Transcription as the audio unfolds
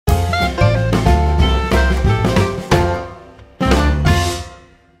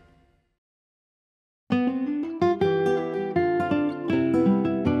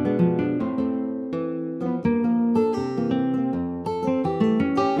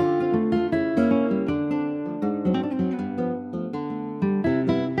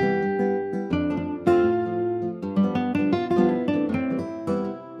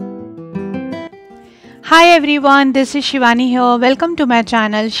Hi everyone, this is Shivani here. Welcome to my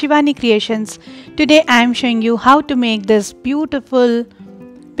channel Shivani Creations. Today I am showing you how to make this beautiful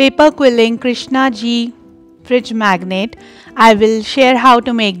paper quilling Krishna G fridge magnet. I will share how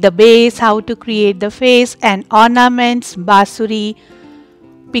to make the base, how to create the face and ornaments, basuri,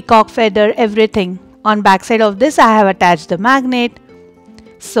 peacock feather, everything. On backside of this I have attached the magnet.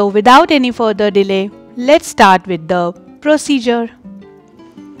 So without any further delay, let's start with the procedure.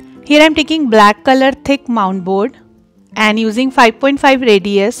 Here I am taking black color thick mound board and using 5.5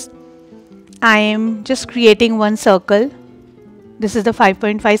 radius I am just creating one circle. This is the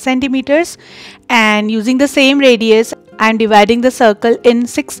 5.5 centimeters, and using the same radius I am dividing the circle in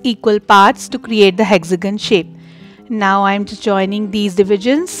 6 equal parts to create the hexagon shape. Now I am just joining these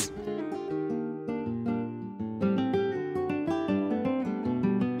divisions.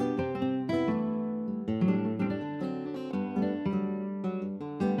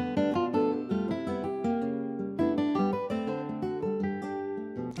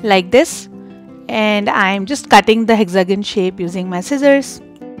 Like this, and I am just cutting the hexagon shape using my scissors.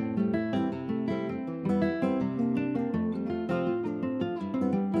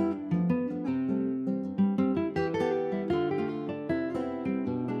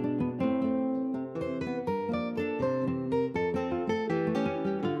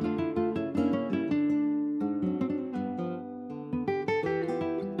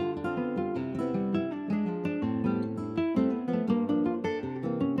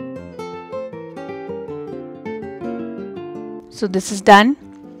 So this is done.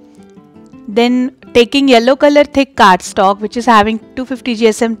 Then taking yellow color thick cardstock, which is having 250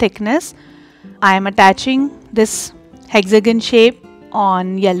 GSM thickness, I am attaching this hexagon shape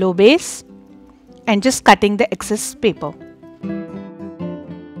on yellow base and just cutting the excess paper.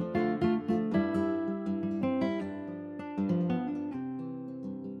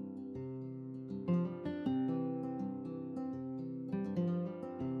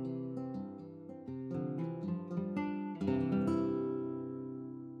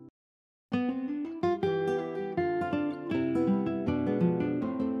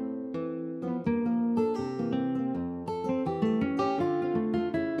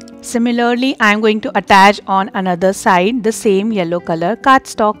 Similarly, I am going to attach on another side the same yellow color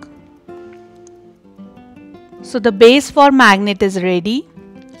cardstock. So the base for magnet is ready.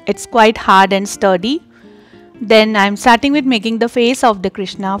 It's quite hard and sturdy. Then I am starting with making the face of the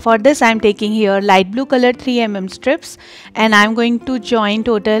Krishna. For this I am taking here light blue color 3mm strips, and I am going to join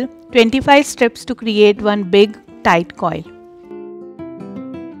total 25 strips to create one big tight coil.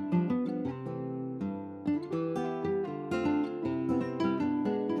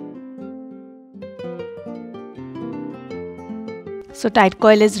 So tight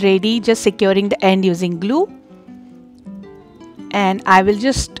coil is ready, just securing the end using glue. And I will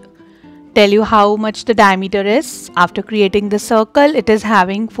just tell you how much the diameter is. After creating the circle, it is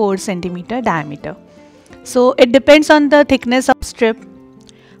having 4 cm diameter. So it depends on the thickness of strip,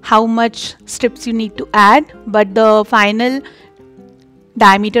 how much strips you need to add, but the final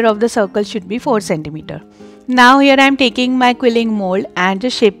diameter of the circle should be 4 cm. Now here I am taking my quilling mold and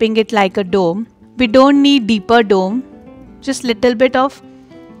just shaping it like a dome. We don't need deeper dome. Just little bit of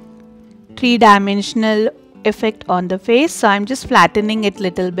 3-dimensional effect on the face. So I'm just flattening it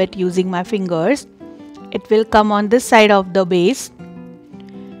little bit using my fingers. It will come on this side of the base.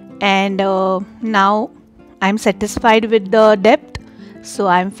 And now I'm satisfied with the depth. So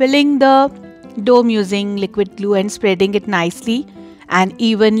I'm filling the dome using liquid glue and spreading it nicely and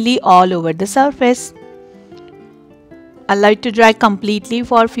evenly all over the surface. Allow it to dry completely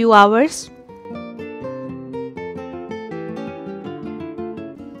for a few hours.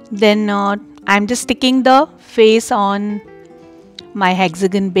 Then I'm just sticking the face on my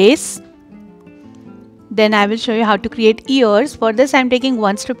hexagon base. Then I will show you how to create ears. For this I'm taking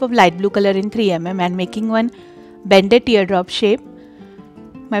one strip of light blue color in 3mm and making one bended teardrop shape.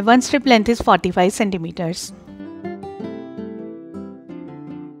 My one strip length is 45 centimeters.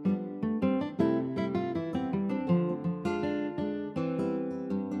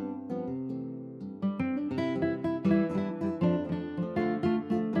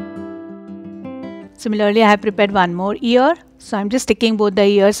 Similarly, I have prepared one more ear. So I'm just sticking both the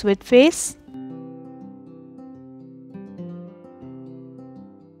ears with face.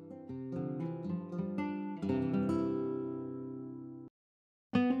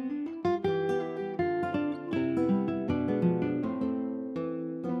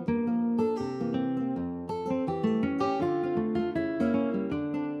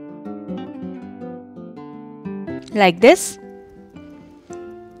 Like this.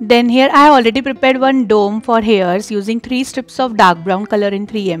 Then here I have already prepared one dome for hairs using 3 strips of dark brown color in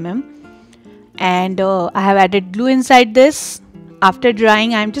 3mm and I have added glue inside this. After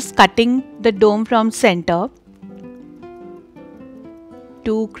drying, I am just cutting the dome from center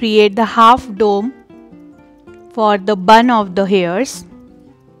to create the half dome for the bun of the hairs.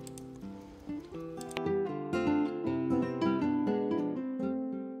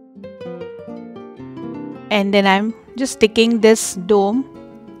 And then I'm just sticking this dome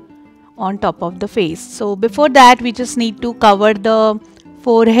on top of the face. So before that, we just need to cover the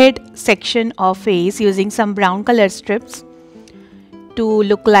forehead section of face using some brown color strips to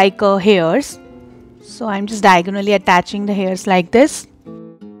look like hairs. So I'm just diagonally attaching the hairs like this.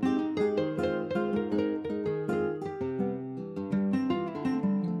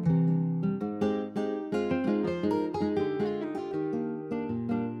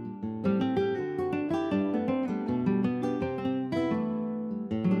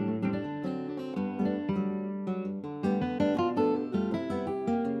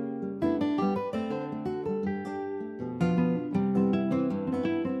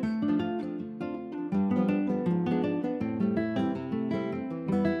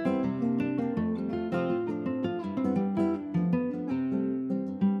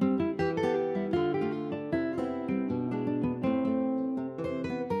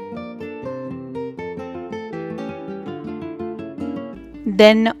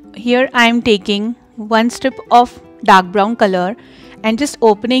 Then here I am taking one strip of dark brown color and just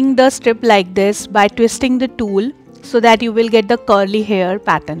opening the strip like this by twisting the tool so that you will get the curly hair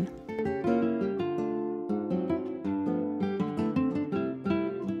pattern.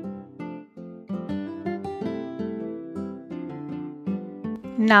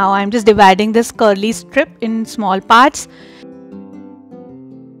 Now I am just dividing this curly strip in small parts.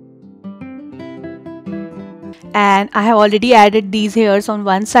 And I have already added these hairs on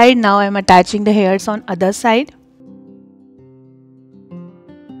one side. Now I am attaching the hairs on other side.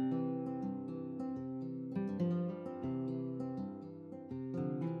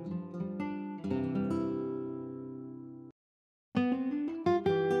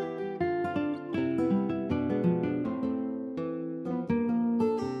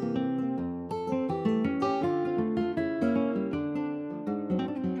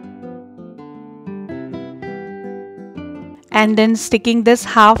 And then sticking this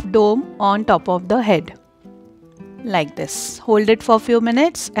half dome on top of the head like this. Hold it for a few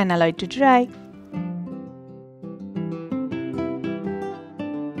minutes and allow it to dry.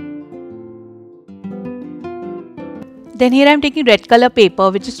 Then here I am taking red color paper,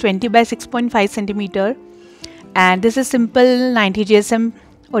 which is 20 by 6.5 centimeter, and this is simple 90 GSM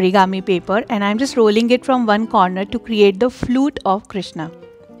origami paper, and I am just rolling it from one corner to create the flute of Krishna.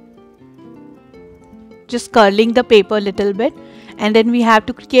 Just curling the paper a little bit, and then we have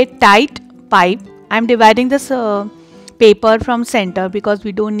to create tight pipe. I'm dividing this paper from center because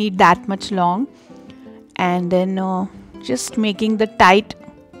we don't need that much long, and then just making the tight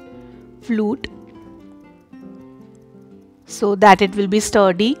flute so that it will be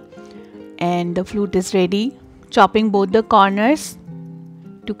sturdy, and the flute is ready. Chopping both the corners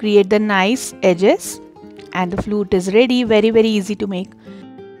to create the nice edges, and the flute is ready. Very easy to make.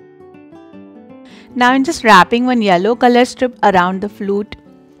 Now I'm just wrapping one yellow color strip around the flute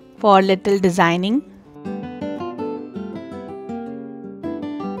for little designing.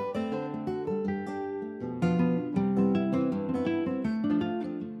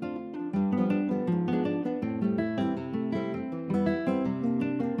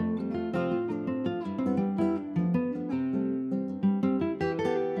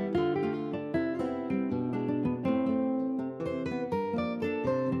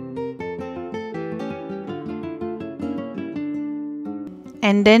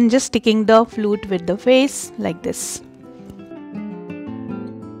 And then just sticking the flute with the face like this.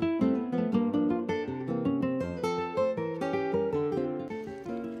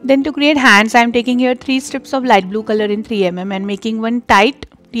 Then to create hands, I am taking here 3 strips of light blue color in 3 mm and making one tight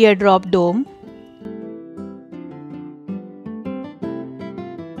teardrop dome.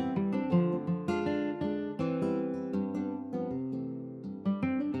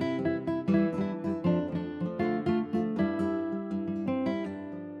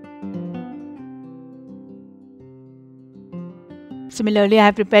 Similarly, I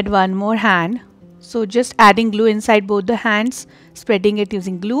have prepared one more hand. So just adding glue inside both the hands, spreading it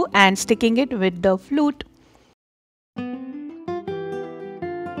using glue and sticking it with the flute.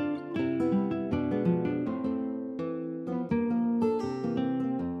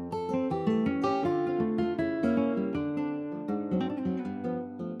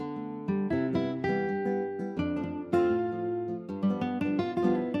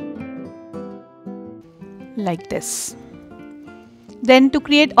 Like this. Then to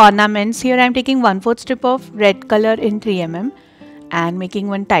create ornaments, here I am taking 1/4 strip of red color in 3 mm and making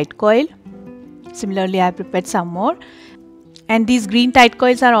one tight coil. Similarly, I have prepared some more. And these green tight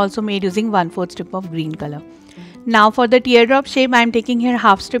coils are also made using 1/4 strip of green color. Now for the teardrop shape, I am taking here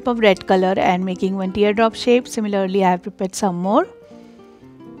half strip of red color and making one teardrop shape. Similarly, I have prepared some more.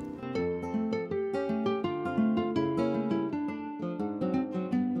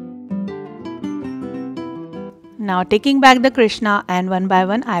 Now taking back the Krishna, and one by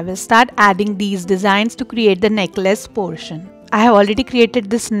one I will start adding these designs to create the necklace portion. I have already created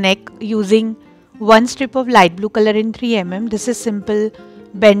this neck using one strip of light blue color in 3 mm. This is simple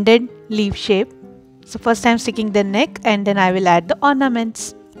bended leaf shape. So first I am sticking the neck and then I will add the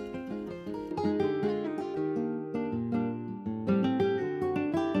ornaments.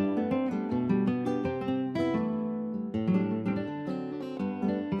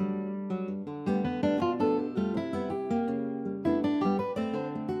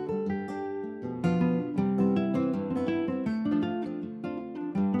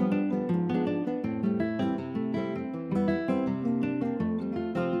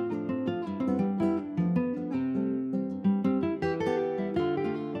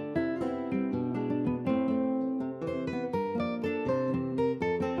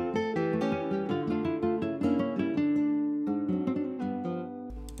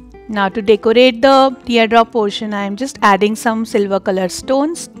 Now to decorate the teardrop portion, I am just adding some silver color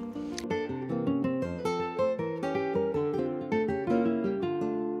stones.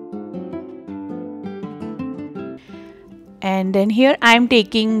 And then here I am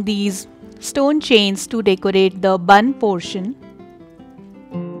taking these stone chains to decorate the bun portion.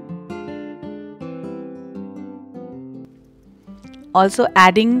 Also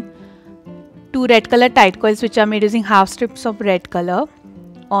adding two red color tight coils which are made using half strips of red color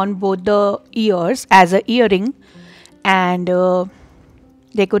on both the ears as a earring, and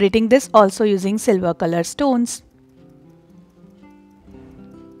decorating this also using silver color stones.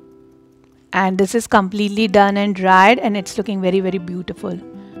 And this is completely done and dried and it's looking very beautiful.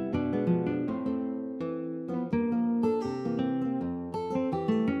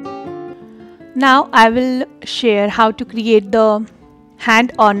 Now I will share how to create the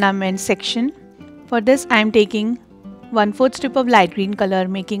hand ornament section. For this I am taking 1/4 strip of light green color,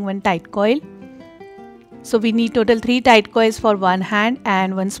 making one tight coil. So we need total 3 tight coils for one hand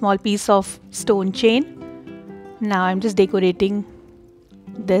and one small piece of stone chain. Now I'm just decorating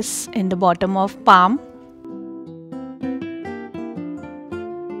this in the bottom of palm.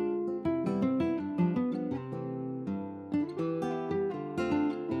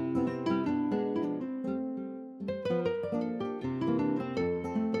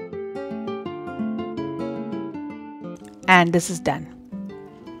 And this is done.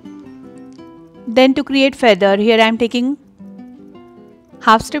 Then to create feather, here I am taking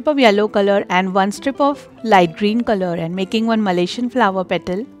half strip of yellow color and one strip of light green color and making one Malaysian flower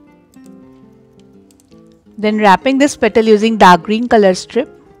petal. Then wrapping this petal using dark green color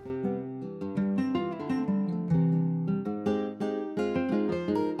strip.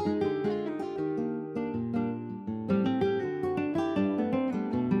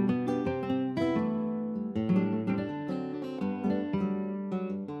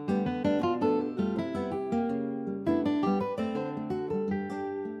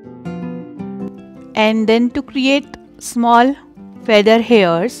 And then to create small feather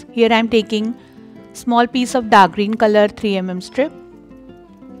hairs, here I am taking small piece of dark green color 3 mm strip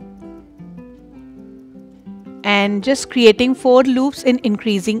and just creating 4 loops in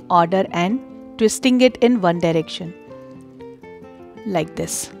increasing order and twisting it in one direction like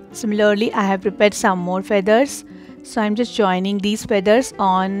this. Similarly, I have prepared some more feathers, so I am just joining these feathers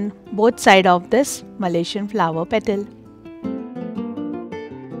on both sides of this Malaysian flower petal.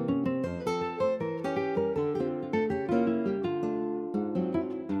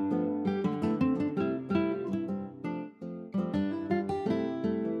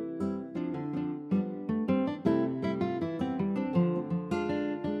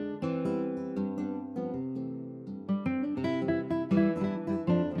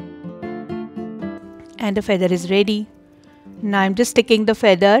 And the feather is ready. Now I'm just sticking the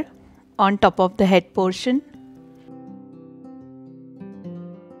feather on top of the head portion.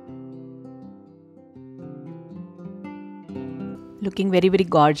 Looking very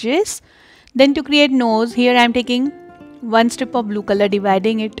gorgeous. Then to create nose, here I am taking one strip of blue color,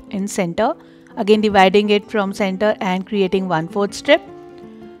 dividing it in center. Again dividing it from center and creating 1/4 strip.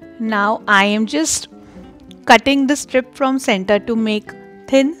 Now I am just cutting the strip from center to make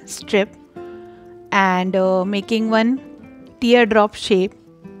thin strip and making one teardrop shape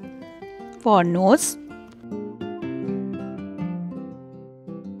for nose.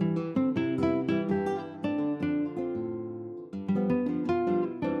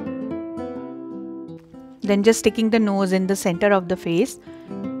 then just sticking the nose in the center of the face.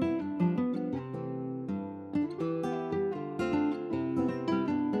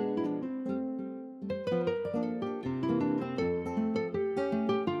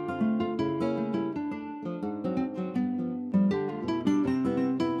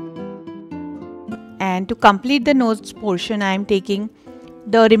 And to complete the nose portion, I am taking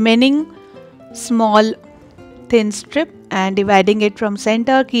the remaining small thin strip and dividing it from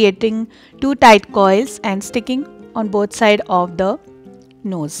center, creating 2 tight coils and sticking on both sides of the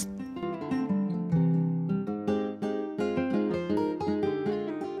nose.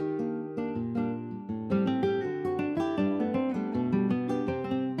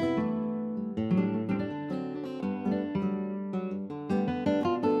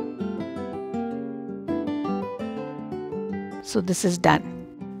 So this is done.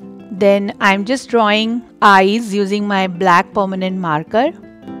 Then I'm just drawing eyes using my black permanent marker.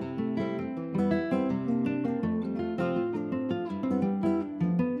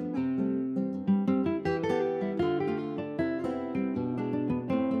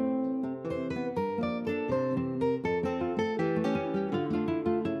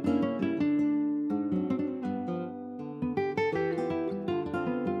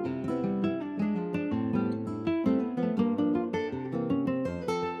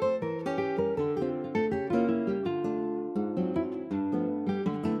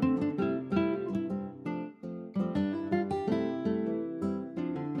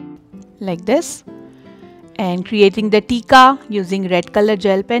 Like this, and creating the tika using red color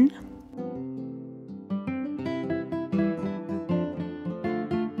gel pen.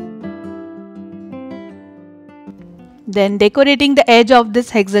 Then decorating the edge of this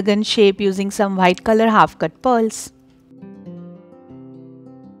hexagon shape using some white color half cut pearls.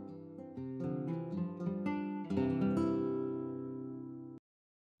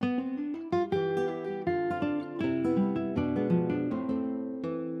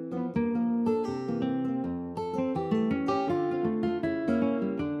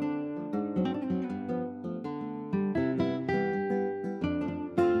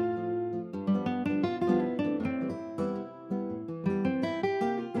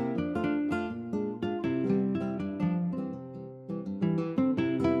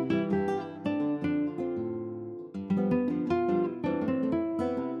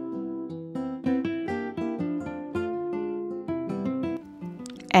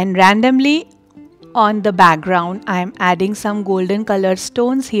 And randomly on the background, I am adding some golden colored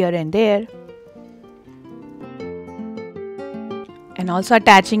stones here and there. And also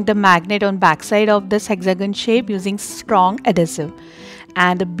attaching the magnet on backside of this hexagon shape using strong adhesive.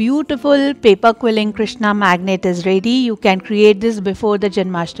 And a beautiful paper quilling Krishna magnet is ready. You can create this before the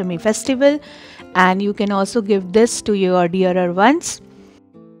Janmashtami festival, and you can also give this to your dearer ones.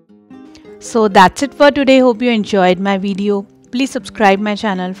 So that's it for today. Hope you enjoyed my video. Please subscribe my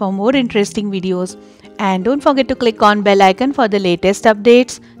channel for more interesting videos, and don't forget to click on bell icon for the latest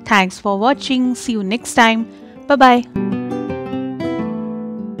updates. Thanks for watching. See you next time. Bye bye.